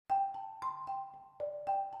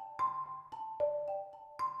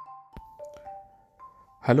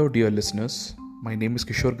Hello, dear listeners. My name is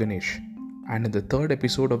Kishore Ganesh, and in the third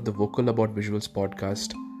episode of the Vocal About Visuals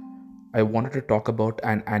podcast, I wanted to talk about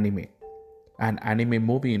an anime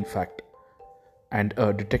movie, in fact, and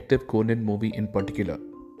a Detective Conan movie in particular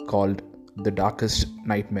called The Darkest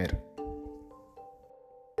Nightmare.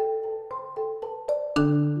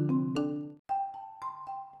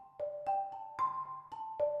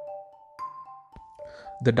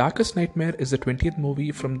 The Darkest Nightmare is the 20th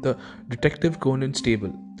movie from the Detective Conan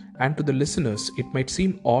stable, and to the listeners, it might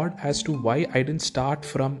seem odd as to why I didn't start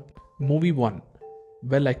from movie 1.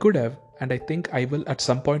 Well, I could have, and I think I will at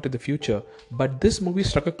some point in the future, but this movie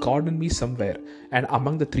struck a chord in me somewhere, and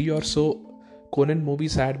among the 3 or so Conan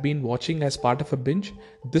movies I had been watching as part of a binge,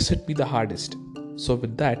 this hit me the hardest. So,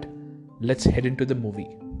 with that, let's head into the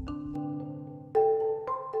movie.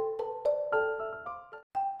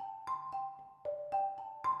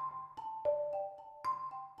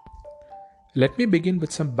 Let me begin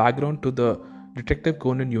with some background to the Detective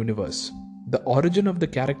Conan universe. The origin of the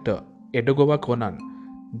character, Edogawa Conan,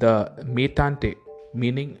 the Meitante,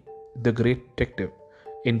 meaning the Great Detective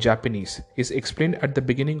in Japanese, is explained at the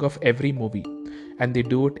beginning of every movie, and they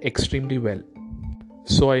do it extremely well.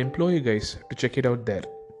 So I implore you guys to check it out there.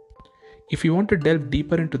 If you want to delve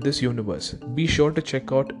deeper into this universe, be sure to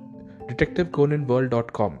check out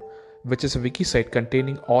detectiveconanworld.com, which is a wiki site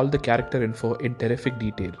containing all the character info in terrific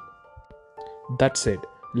detail. That said,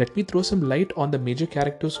 let me throw some light on the major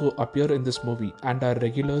characters who appear in this movie and are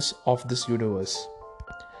regulars of this universe.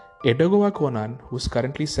 Edogawa Conan, who is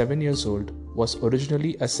currently 7 years old, was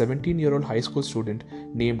originally a 17-year-old high school student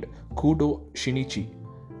named Kudo Shinichi,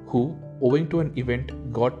 who, owing to an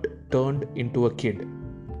event, got turned into a kid.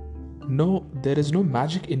 No, there is no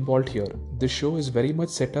magic involved here. This show is very much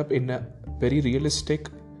set up in a very realistic,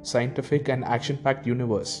 scientific, and action packed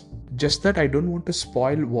universe. Just that I don't want to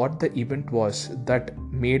spoil what the event was that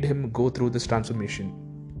made him go through this transformation.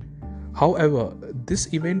 However,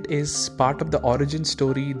 this event is part of the origin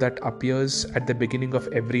story that appears at the beginning of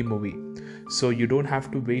every movie, so you don't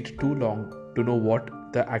have to wait too long to know what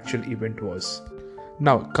the actual event was.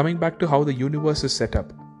 Now, coming back to how the universe is set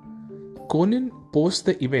up. Conan, post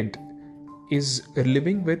the event, is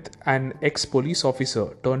living with an ex-police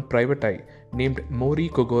officer turned private eye named Mori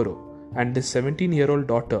Kogoro and his 17-year-old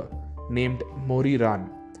daughter named Mori Ran.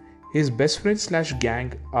 His best friend /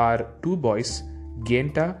 gang are 2 boys,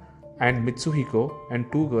 Genta and Mitsuhiko,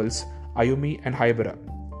 and 2 girls, Ayumi and Haibara.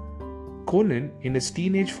 Conan, in his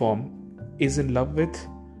teenage form, is in love with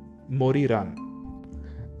Mori Ran.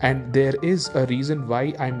 And there is a reason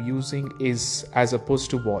why I'm using is as opposed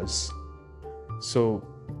to was. So,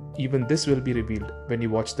 even this will be revealed when you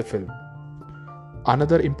watch the film.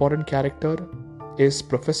 Another important character is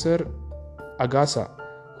Professor Agasa,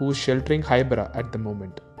 who is sheltering Haibara at the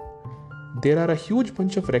moment. There are a huge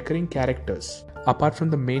bunch of recurring characters, apart from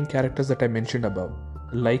the main characters that I mentioned above,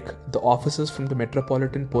 like the officers from the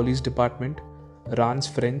Metropolitan Police Department, Ran's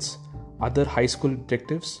friends, other high school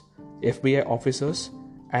detectives, FBI officers,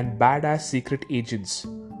 and badass secret agents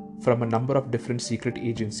from a number of different secret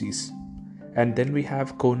agencies. And then we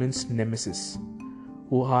have Conan's nemesis,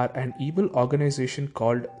 who are an evil organization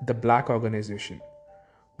called the Black Organization,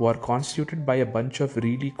 who are constituted by a bunch of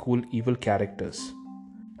really cool evil characters.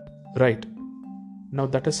 Right, now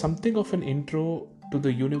that is something of an intro to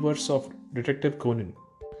the universe of Detective Conan.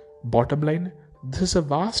 Bottom line, this is a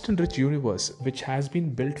vast and rich universe which has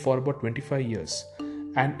been built for about 25 years,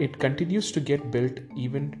 and it continues to get built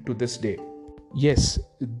even to this day. Yes,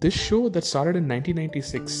 this show that started in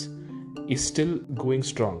 1996 is still going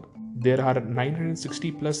strong. There are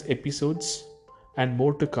 960 plus episodes and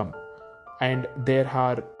more to come. And there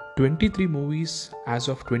are 23 movies as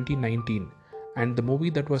of 2019. And the movie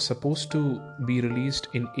that was supposed to be released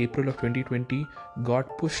in April of 2020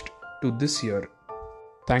 got pushed to this year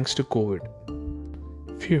thanks to COVID.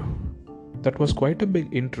 Phew, that was quite a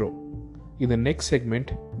big intro. In the next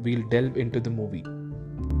segment, we'll delve into the movie.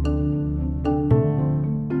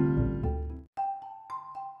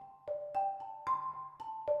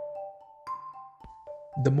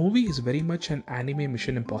 The movie is very much an anime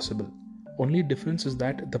Mission Impossible. Only difference is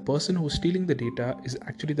that the person who's stealing the data is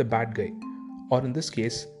actually the bad guy, or in this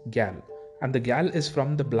case, Gal. And the Gal is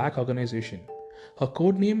from the Black Organization. Her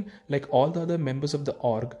code name, like all the other members of the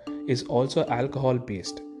org, is also alcohol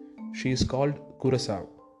based. She is called Curacao.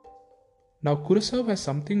 Now, Curacao has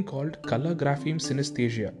something called color grapheme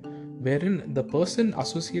synesthesia, wherein the person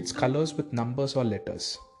associates colors with numbers or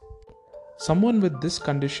letters. Someone with this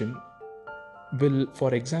condition will,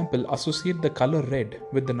 for example, associate the color red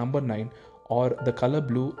with the number 9 or the color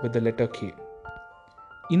blue with the letter K.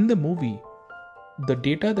 In the movie, The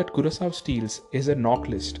data that Kurosawa steals is a knock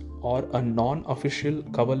list or a non official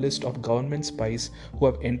cover list of government spies who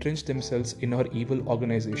have entrenched themselves in her evil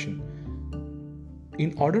organization.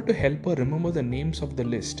 In order to help her remember the names of the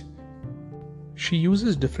list, she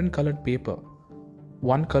uses different colored paper,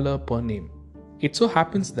 one color per name. It so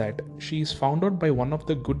happens that she is found out by one of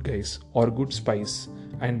the good guys or good spies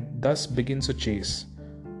and thus begins a chase.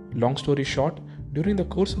 Long story short, during the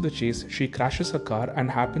course of the chase, she crashes a car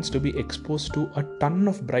and happens to be exposed to a ton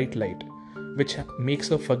of bright light, which makes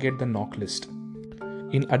her forget the knock list.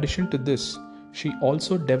 In addition to this, she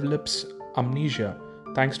also develops amnesia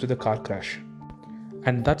thanks to the car crash.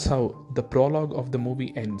 And that's how the prologue of the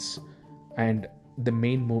movie ends and the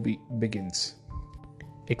main movie begins.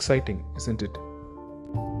 Exciting, isn't it?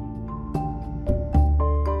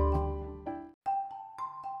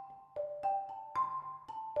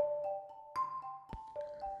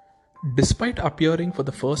 Despite appearing for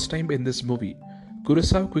the first time in this movie,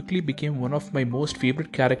 Kurosawa quickly became one of my most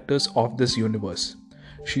favorite characters of this universe.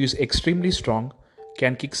 She is extremely strong,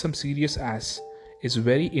 can kick some serious ass, is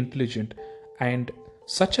very intelligent, and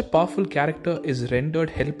such a powerful character is rendered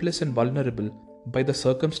helpless and vulnerable by the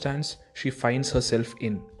circumstance she finds herself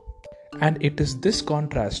in. And it is this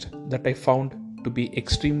contrast that I found to be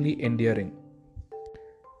extremely endearing.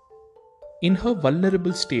 In her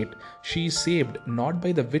vulnerable state, she is saved not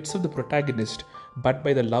by the wits of the protagonist but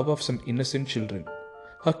by the love of some innocent children.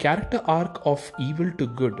 Her character arc of evil to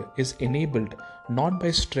good is enabled not by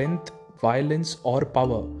strength, violence, or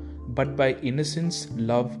power but by innocence,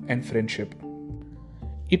 love, and friendship.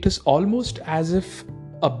 It is almost as if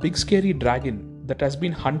a big scary dragon that has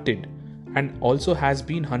been hunted and also has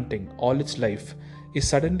been hunting all its life is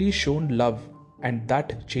suddenly shown love and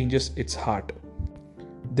that changes its heart.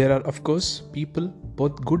 There are, of course, people,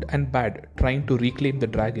 both good and bad, trying to reclaim the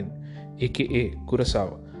dragon, aka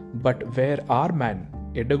Kurosawa. But where our man,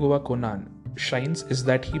 Edogawa Conan, shines is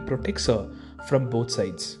that he protects her from both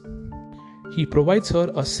sides. He provides her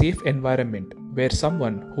a safe environment where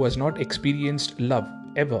someone who has not experienced love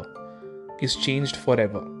ever is changed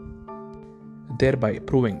forever, thereby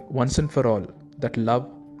proving once and for all that love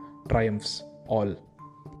triumphs all.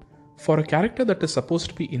 For a character that is supposed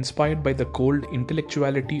to be inspired by the cold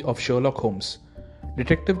intellectuality of Sherlock Holmes,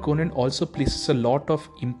 Detective Conan also places a lot of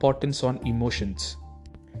importance on emotions.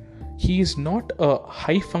 He is not a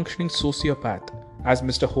high functioning sociopath, as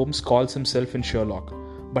Mr. Holmes calls himself in Sherlock,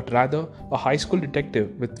 but rather a high school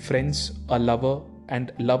detective with friends, a lover,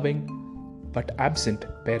 and loving but absent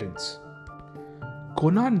parents.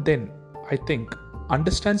 Conan then, I think,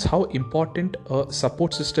 understands how important a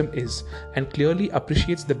support system is and clearly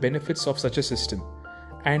appreciates the benefits of such a system.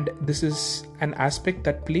 And this is an aspect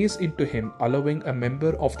that plays into him allowing a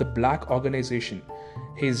member of the black organization,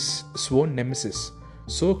 his sworn nemesis,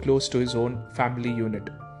 so close to his own family unit.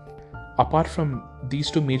 Apart from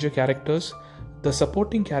these two major characters, the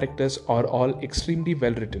supporting characters are all extremely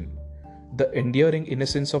well written. The endearing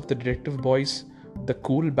innocence of the detective boys, the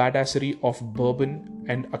cool badassery of Bourbon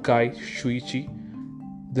and Akai Shuichi,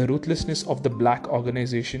 the ruthlessness of the black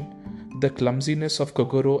organization, the clumsiness of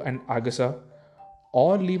Kogoro and Agasa,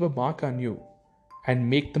 all leave a mark on you and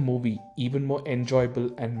make the movie even more enjoyable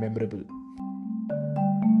and memorable.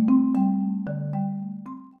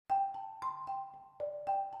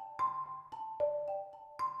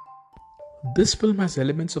 This film has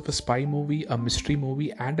elements of a spy movie, a mystery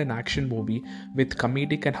movie, and an action movie with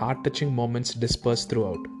comedic and heart touching moments dispersed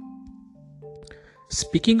throughout.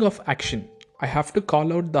 Speaking of action, I have to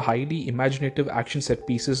call out the highly imaginative action set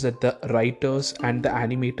pieces that the writers and the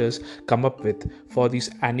animators come up with for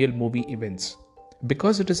these annual movie events.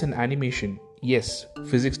 Because it is an animation, yes,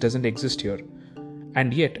 physics doesn't exist here.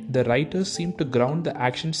 And yet, the writers seem to ground the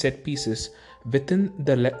action set pieces within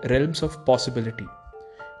the realms of possibility,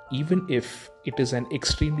 even if it is an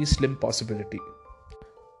extremely slim possibility.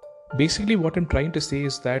 Basically, what I'm trying to say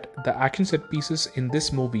is that the action set pieces in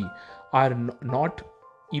this movie are not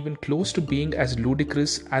even close to being as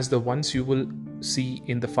ludicrous as the ones you will see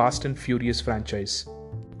in the Fast and Furious franchise.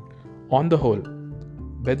 On the whole,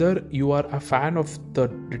 whether you are a fan of the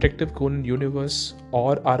Detective Conan universe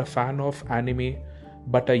or are a fan of anime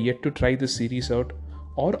but are yet to try this series out,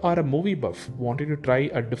 or are a movie buff wanting to try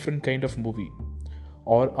a different kind of movie,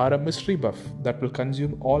 or are a mystery buff that will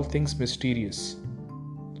consume all things mysterious,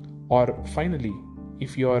 or finally,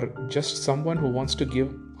 if you're just someone who wants to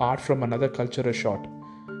give art from another culture a shot,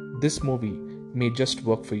 this movie may just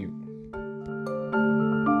work for you.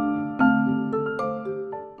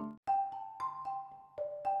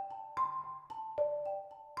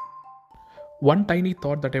 One tiny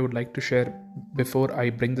thought that I would like to share before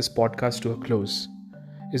I bring this podcast to a close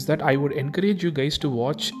is that I would encourage you guys to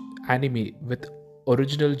watch anime with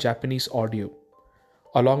original Japanese audio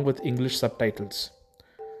along with English subtitles,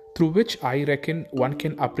 through which I reckon one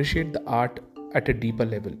can appreciate the art at a deeper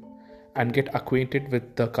level and get acquainted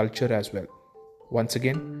with the culture as well. Once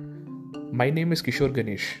again, my name is Kishore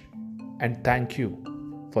Ganesh, and thank you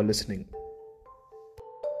for listening.